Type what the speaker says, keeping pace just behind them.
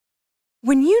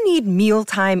When you need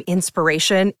mealtime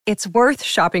inspiration, it's worth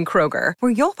shopping Kroger,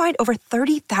 where you'll find over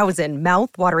 30,000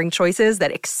 mouth-watering choices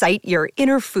that excite your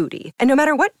inner foodie. And no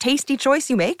matter what tasty choice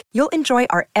you make, you'll enjoy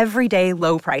our everyday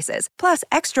low prices, plus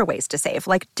extra ways to save,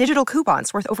 like digital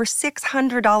coupons worth over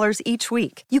 $600 each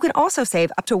week. You can also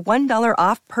save up to $1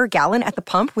 off per gallon at the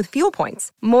pump with fuel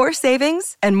points. More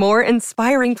savings and more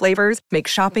inspiring flavors make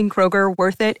shopping Kroger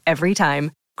worth it every time.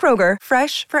 Kroger,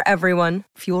 fresh for everyone.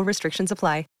 Fuel restrictions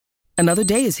apply. Another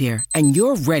day is here, and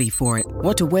you're ready for it.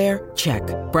 What to wear? Check.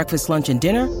 Breakfast, lunch, and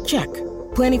dinner? Check.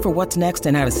 Planning for what's next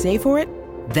and how to save for it?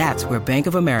 That's where Bank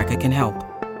of America can help.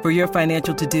 For your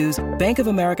financial to-dos, Bank of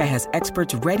America has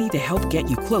experts ready to help get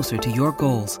you closer to your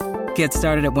goals. Get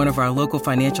started at one of our local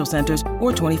financial centers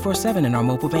or 24/7 in our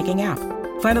mobile banking app.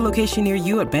 Find a location near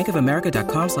you at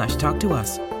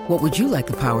bankofamerica.com/talktous. What would you like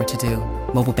the power to do?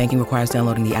 Mobile banking requires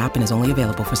downloading the app and is only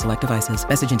available for select devices.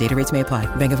 Message and data rates may apply.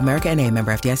 Bank of America N.A.,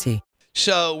 member FDIC.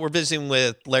 So we're visiting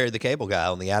with Larry the Cable Guy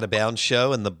on the Out of Bounds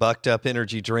show and the Bucked Up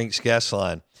Energy Drinks guest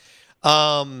line.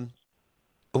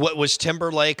 What was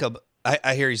Timberlake?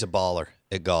 I hear he's a baller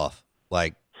at golf.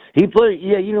 Like he plays,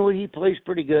 yeah, you know what? He plays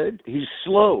pretty good. He's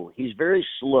slow. He's very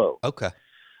slow. Okay.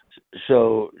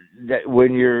 So that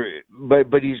when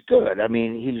but he's good. I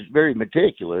mean, he's very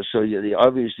meticulous. So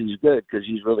obviously he's good because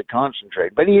he's really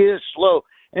concentrated. But he is slow.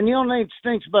 And the only thing that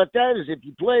stinks about that is if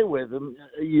you play with him,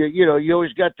 you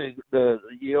always got the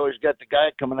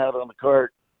guy coming out on the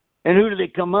cart. And who do they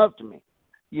come up to me?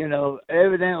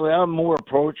 Evidently I'm more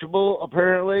approachable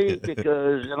apparently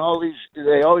because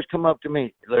they always come up to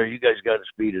me. Larry, you guys got to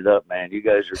speed it up, man. You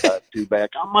guys are about 2 back.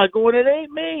 I'm like, going, it ain't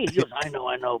me. He goes, I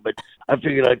know, but I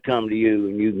figured I'd come to you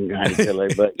and you can kind of tell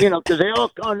everybody, because they all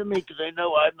come to me because they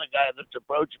know I'm the guy that's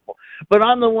approachable. But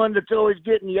I'm the one that's always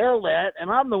getting yelled at, and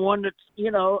I'm the one that's,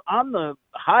 I'm the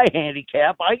high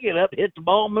handicap. I get up, hit the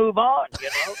ball, move on.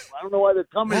 I don't know why they're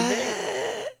coming to me.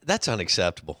 That's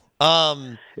unacceptable.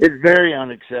 It's very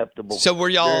unacceptable. So were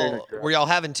y'all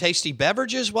having tasty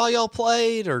beverages while y'all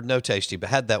played, or no tasty? But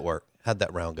how'd that work? How'd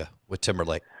that round go with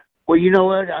Timberlake? Well, you know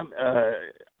what?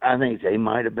 I think they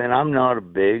might have been. I'm not a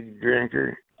big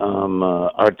drinker.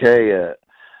 I'll tell you,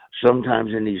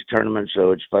 sometimes in these tournaments,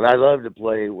 so it's fun. I love to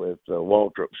play with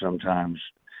Waltrip sometimes.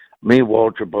 Me and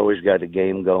Waltrip always got a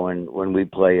game going when we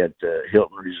play at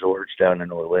Hilton Resorts down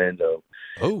in Orlando.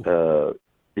 Oh.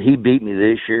 He beat me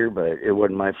this year, but it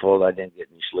wasn't my fault. I didn't get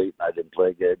any sleep. I didn't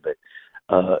play good, but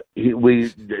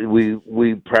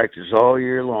we practiced all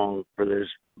year long for this,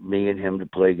 me and him to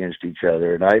play against each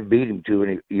other. And I beat him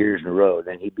 2 years in a row.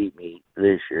 Then he beat me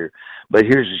this year. But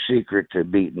here's the secret to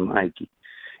beating Mikey: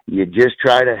 you just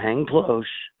try to hang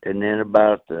close, and then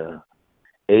about the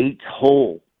 8th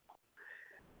hole,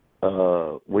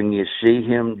 when you see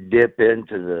him dip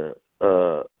into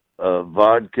the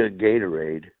vodka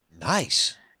Gatorade.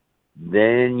 Nice.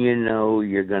 Then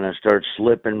you're going to start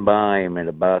slipping by him at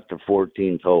about the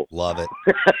 14th hole. Love it.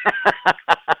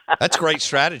 That's great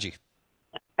strategy.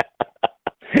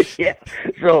 Yeah.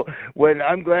 So when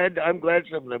I'm glad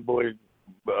some of them boys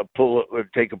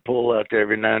take a pull out there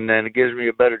every now and then. It gives me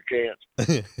a better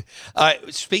chance. All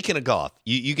right. Speaking of golf,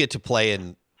 you get to play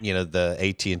in the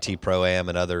AT&T Pro-Am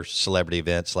and other celebrity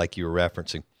events like you were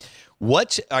referencing. All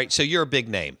right? So you're a big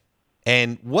name,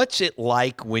 and what's it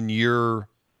like when you're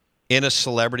in a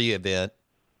celebrity event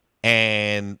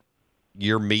and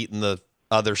you're meeting the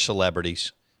other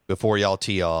celebrities before y'all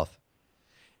tee off,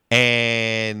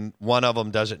 and one of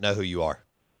them doesn't know who you are?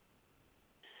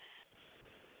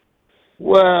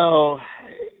 Well,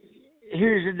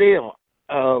 here's the deal.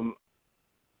 I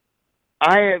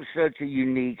have such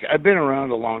a I've been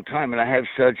around a long time, and I have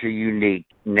such a unique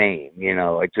name,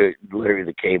 like Larry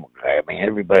the Cable Guy. I mean,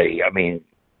 everybody,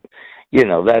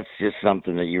 that's just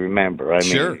something that you remember.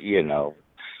 Sure. If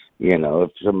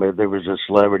there was a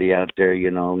celebrity out there,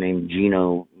 named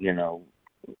Gino,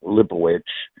 Lipowitz.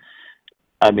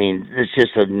 I mean, it's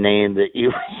just a name that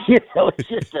it's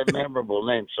just a memorable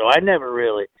name. So I never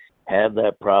really have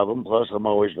that problem. Plus, I'm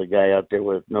always the guy out there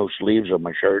with no sleeves on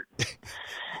my shirt.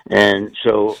 And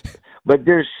so, but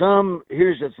here's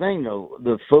the thing though,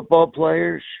 the football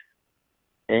players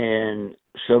and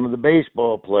some of the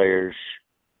baseball players,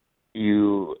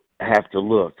 you have to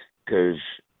look, because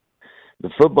the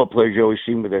football players you always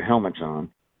see them with their helmets on.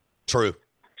 True.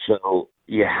 So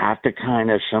you have to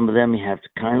some of them you have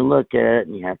to look at,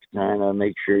 and you have to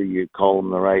make sure you call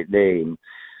them the right name,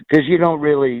 because you don't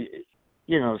really,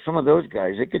 some of those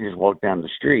guys, they can just walk down the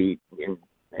street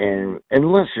and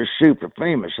unless they're super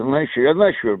famous, unless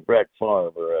you're a Brett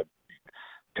Favre or a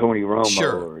Tony Romo,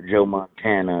 sure, or Joe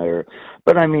Montana,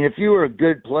 but I mean, if you were a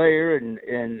good player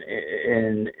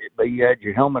but you had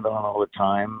your helmet on all the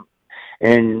time,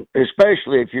 And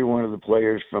especially if you're one of the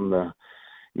players from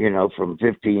from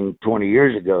 15, 20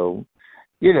 years ago,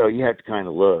 you have to kind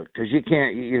of look, because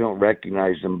you don't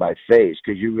recognize them by face,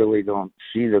 because you really don't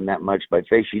see them that much by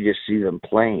face. You just see them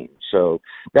playing. So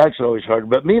that's always hard.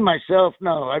 But me, myself,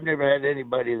 no, I've never had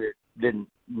anybody that didn't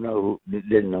know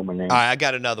my name. All right, I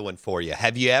got another one for you.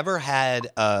 Have you ever had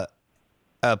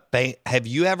have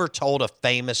you ever told a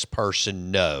famous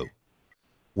person no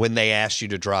when they asked you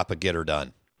to drop a Get Her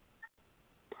Done?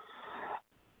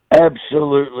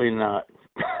 Absolutely not.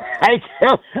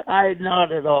 I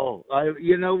not at all.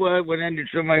 You know what? When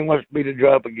somebody wants me to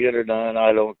drop a Get Her Done,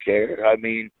 I don't care. I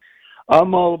mean,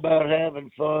 I'm all about having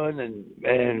fun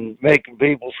and making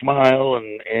people smile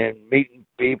and meeting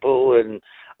people, and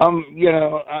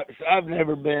I've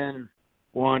never been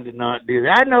one to not do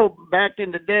that. I know back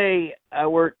in the day, I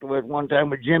worked with one time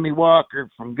with Jimmy Walker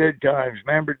from Good Times.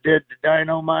 Remember, did the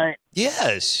Dynamite?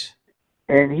 Yes.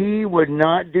 And he would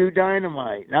not do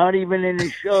Dynamite, not even in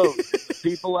his shows.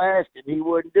 People asked him, he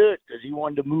wouldn't do it because he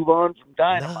wanted to move on from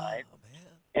Dynamite.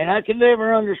 No, and I could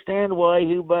never understand why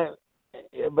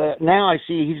but now I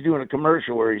see he's doing a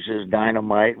commercial where he says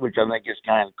Dynamite, which I think is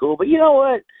kind of cool. But you know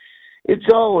what? It's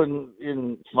all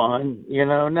in fun,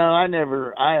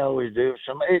 No, I always do.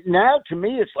 Now to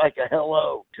me, it's like a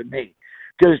hello to me,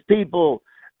 because people.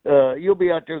 You'll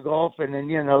be out there golfing, and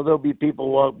there'll be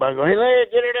people walk by going, "Hey, Larry,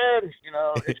 get her done."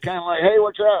 It's kind of like, "Hey,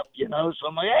 what's up?" So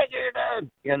I'm like, "Hey, get her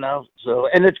done." So,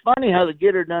 and it's funny how the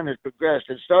Get Her Done has progressed.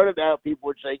 It started out people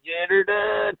would say, "Get her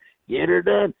done, get her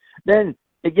done." Then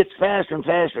it gets faster and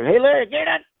faster. "Hey, Larry, get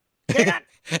her done, get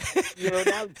her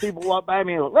done." Now people walk by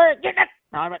me and go, "Larry, get her done."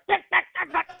 I'm like,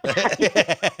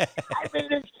 I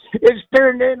mean, it's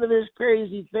turned into this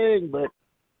crazy thing, but.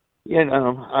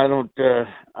 I don't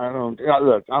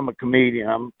look, I'm a comedian.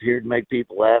 I'm here to make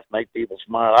people laugh, make people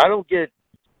smile. I don't get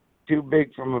too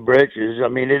big from my britches. I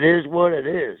mean, it is what it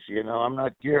is. I'm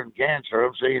not curing cancer.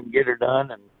 I'm saying Get Her Done.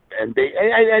 And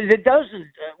it doesn't,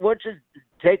 what's it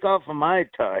take off of my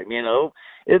time,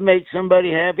 It makes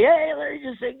somebody happy. Hey, let me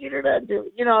just say Get Her Done too.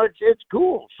 It's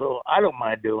cool. So I don't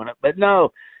mind doing it. But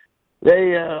no,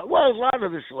 they, a lot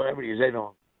of the celebrities, they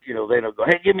don't go,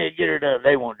 "Hey, give me a Get Her Done."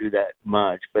 They won't do that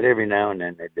much, but every now and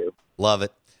then they do. Love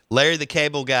it. Larry the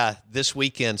Cable Guy, this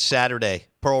weekend, Saturday,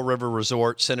 Pearl River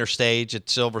Resort, center stage at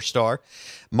Silver Star,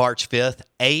 March 5th,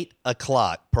 8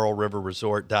 o'clock,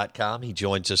 pearlriverresort.com. He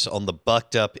joins us on the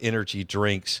Bucked Up Energy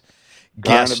Drinks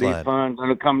guest line. Going to be fun.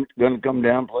 Going to come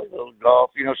down, play a little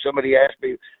golf. Somebody asked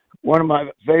me, one of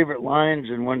my favorite lines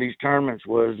in one of these tournaments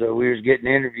was we was getting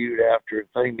interviewed after a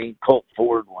thing. Me, Colt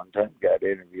Ford one time got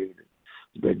interviewed.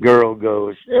 The girl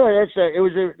goes, I think it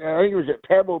was at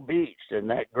Pebble Beach, and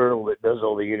that girl that does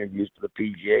all the interviews for the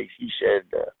PGA, she said,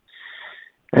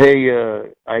 "Hey,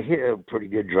 I hit a pretty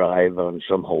good drive on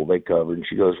some hole they covered." And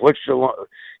she goes, "What's the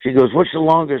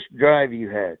longest drive you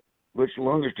had? What's the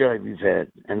longest drive you've had?"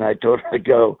 And I told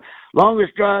her,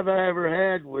 "Longest drive I ever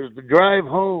had was the drive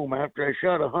home after I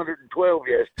shot 112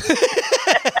 yesterday."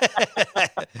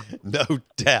 No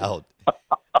doubt.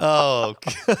 Oh,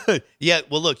 good. Yeah.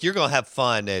 Well, look, you're going to have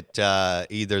fun at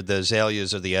either the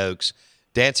Azaleas or the Oaks.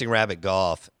 Dancing Rabbit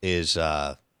Golf is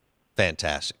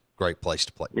fantastic. Great place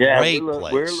to play. Yeah, great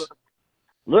place. We're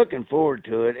looking forward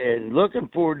to it and looking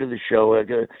forward to the show.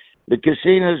 The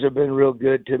casinos have been real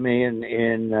good to me, and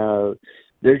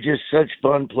they're just such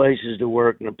fun places to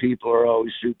work, and the people are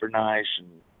always super nice,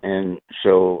 and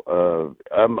so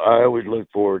I always look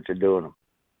forward to doing them.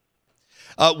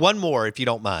 One more, if you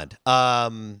don't mind.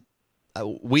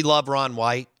 We love Ron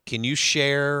White. Can you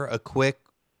share a quick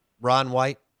Ron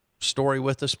White story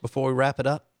with us before we wrap it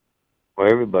up?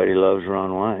 Well, everybody loves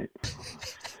Ron White.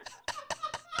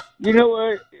 You know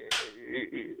what?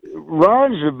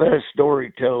 Ron's the best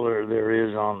storyteller there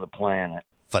is on the planet.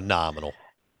 Phenomenal.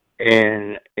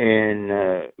 And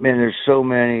man, there's so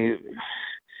many.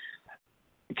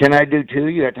 Can I do two?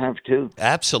 You got time for two?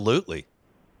 Absolutely.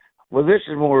 Well, this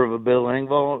is more of a Bill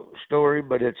Engvall story,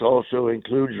 but it also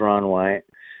includes Ron White.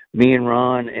 Me and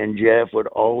Ron and Jeff would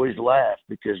always laugh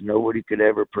because nobody could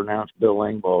ever pronounce Bill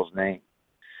Engvall's name.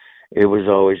 It was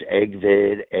always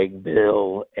Eggvid,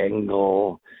 Eggbill,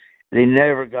 Engel. They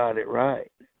never got it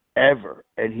right, ever.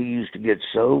 And he used to get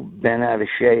so bent out of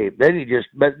shape.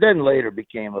 But then later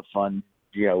became a fun,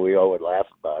 we all would laugh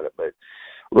about it. But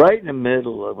right in the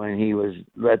middle of when he was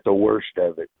at the worst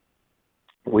of it,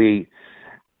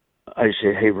 I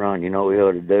said, "Hey, Ron, you know what we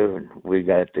ought to do?"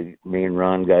 And me and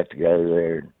Ron got together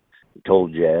there and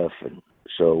told Jeff. And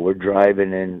so we're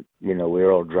driving in,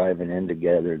 we're all driving in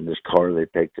together in this car. They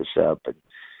picked us up, and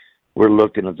we're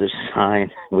looking at this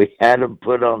sign. We had them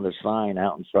put on the sign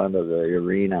out in front of the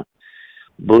arena.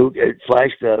 It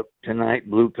flashed up tonight,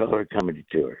 Blue Collar Comedy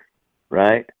Tour,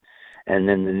 right? And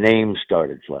then the name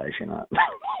started flashing up.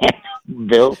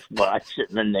 Bill watched it,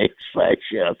 and the name flash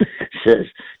up. Says,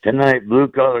 tonight, Blue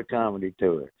Collar Comedy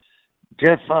Tour.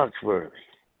 Jeff Foxworthy,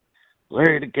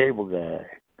 Larry the Cable Guy,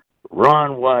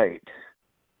 Ron White,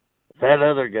 that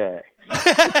other guy.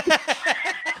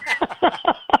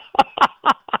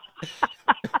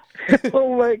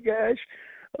 Oh, my gosh.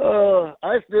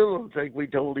 I still don't think we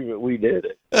told him that we did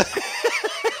it.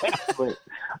 But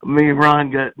me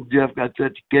and Jeff got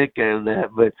such a kick out of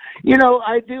that. But, you know,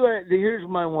 I do. Here's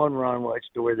my one Ron White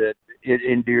story that it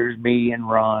endears me and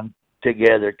Ron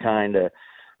together, kind of.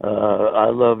 I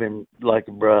love him like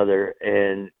a brother,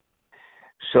 and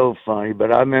so funny.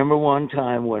 But I remember one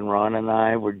time when Ron and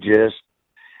I we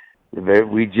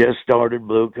just started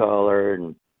Blue Collar,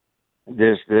 and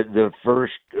the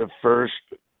first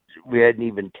we hadn't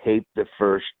even taped the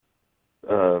first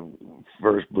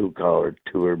Blue Collar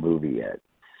Tour movie yet.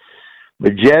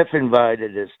 But Jeff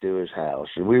invited us to his house,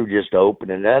 and we were just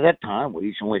opening. At that time,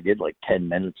 we only did like 10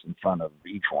 minutes in front of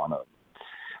each one of them.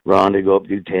 Ron would go up,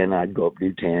 do 10, I'd go up,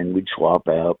 do 10. We'd swap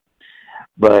out.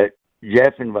 But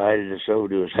Jeff invited us over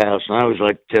to his house, and I always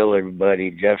like to tell everybody,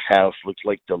 Jeff's house looks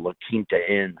like the La Quinta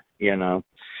Inn, you know.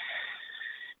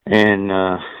 And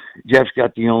Jeff's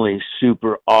got the only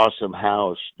super awesome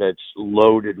house that's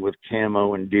loaded with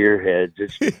camo and deer heads.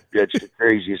 That's the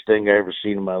craziest thing I ever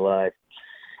seen in my life.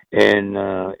 And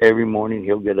every morning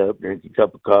he'll get up, drink a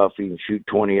cup of coffee, and shoot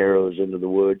 20 arrows into the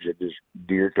woods at his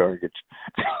deer targets.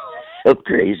 So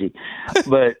crazy.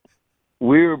 But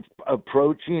we were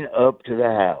approaching up to the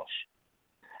house,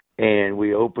 and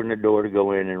we opened the door to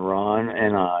go in, and Ron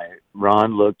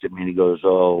looked at me and he goes,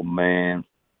 "Oh, man,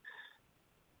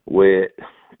 Whit,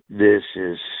 this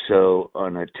is so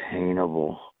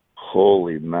unattainable.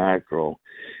 Holy mackerel."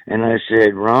 And I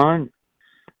said, "Ron,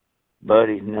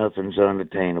 buddy, nothing's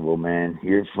unattainable, man.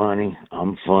 You're funny.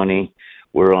 I'm funny.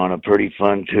 We're on a pretty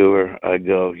fun tour." I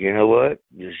go, "You know what?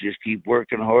 Just keep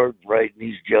working hard, writing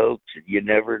these jokes. You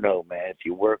never know, man. If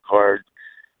you work hard,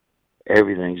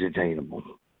 everything's attainable."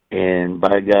 And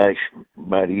by gosh,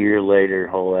 about a year later,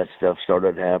 all that stuff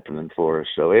started happening for us.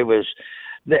 So it was,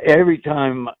 every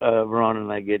time Ron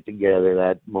and I get together,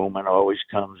 that moment always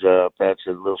comes up. That's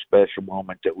a little special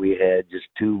moment that we had, just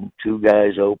two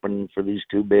guys opening for these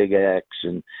two big acts.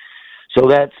 And so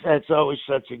that's always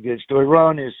such a good story.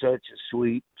 Ron is such a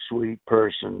sweet, sweet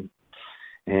person,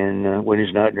 and when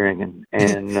he's not drinking.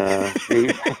 And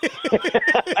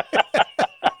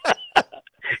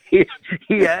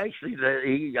he actually,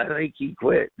 I think he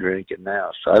quit drinking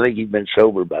now. So I think he's been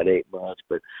sober about 8 months.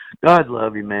 But God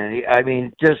love you, man. I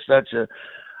mean, just such a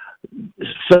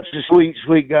sweet,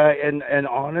 sweet guy. And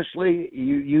honestly,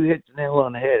 you hit the nail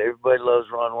on the head. Everybody loves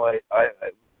Ron White.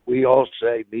 We all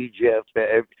say, me, Jeff,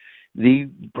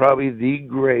 probably the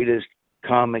greatest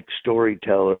comic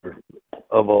storyteller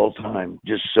of all time.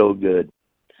 Just so good.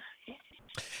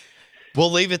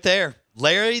 We'll leave it there.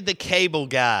 Larry the Cable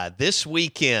Guy, this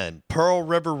weekend, Pearl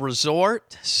River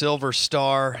Resort, Silver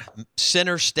Star,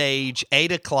 Center Stage,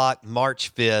 8 o'clock,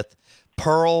 March 5th,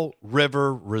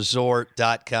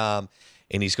 pearlriverresort.com.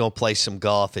 And he's going to play some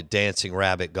golf at Dancing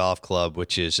Rabbit Golf Club,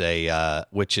 which is a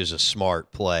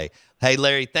smart play. Hey,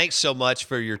 Larry, thanks so much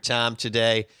for your time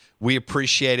today. We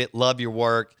appreciate it. Love your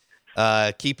work.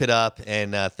 Keep it up,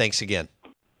 and thanks again.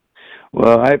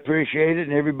 Well, I appreciate it,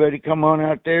 and everybody come on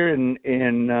out there, and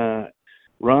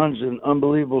Ron's an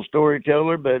unbelievable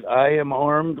storyteller, but I am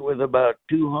armed with about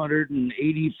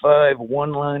 285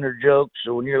 one-liner jokes,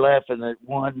 so when you're laughing at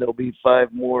one, there'll be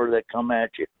 5 more that come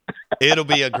at you. It'll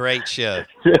be a great show.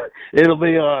 It'll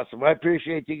be awesome. I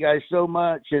appreciate you guys so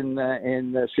much,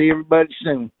 and see everybody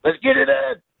soon. Let's get it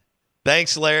done.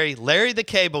 Thanks, Larry. Larry the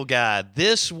Cable Guy,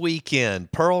 this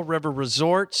weekend, Pearl River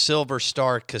Resort, Silver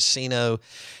Star Casino,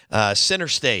 Center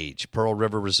Stage,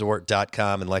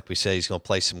 pearlriverresort.com. And like we said, he's going to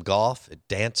play some golf at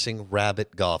Dancing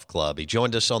Rabbit Golf Club. He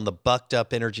joined us on the Bucked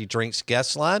Up Energy Drinks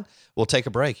guest line. We'll take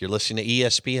a break. You're listening to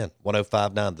ESPN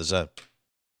 105.9 The Zone.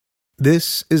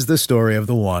 This is the story of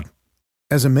the one.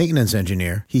 As a maintenance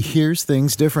engineer, he hears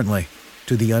things differently.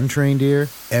 To the untrained ear,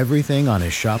 everything on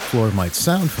his shop floor might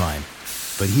sound fine,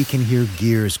 but he can hear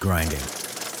gears grinding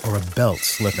or a belt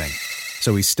slipping.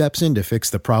 So he steps in to fix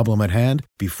the problem at hand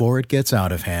before it gets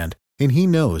out of hand. And he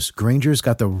knows Grainger's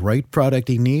got the right product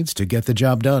he needs to get the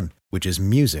job done, which is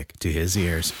music to his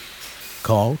ears.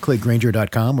 Call, click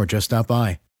Grainger.com, or just stop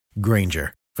by.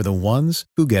 Grainger, for the ones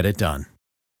who get it done.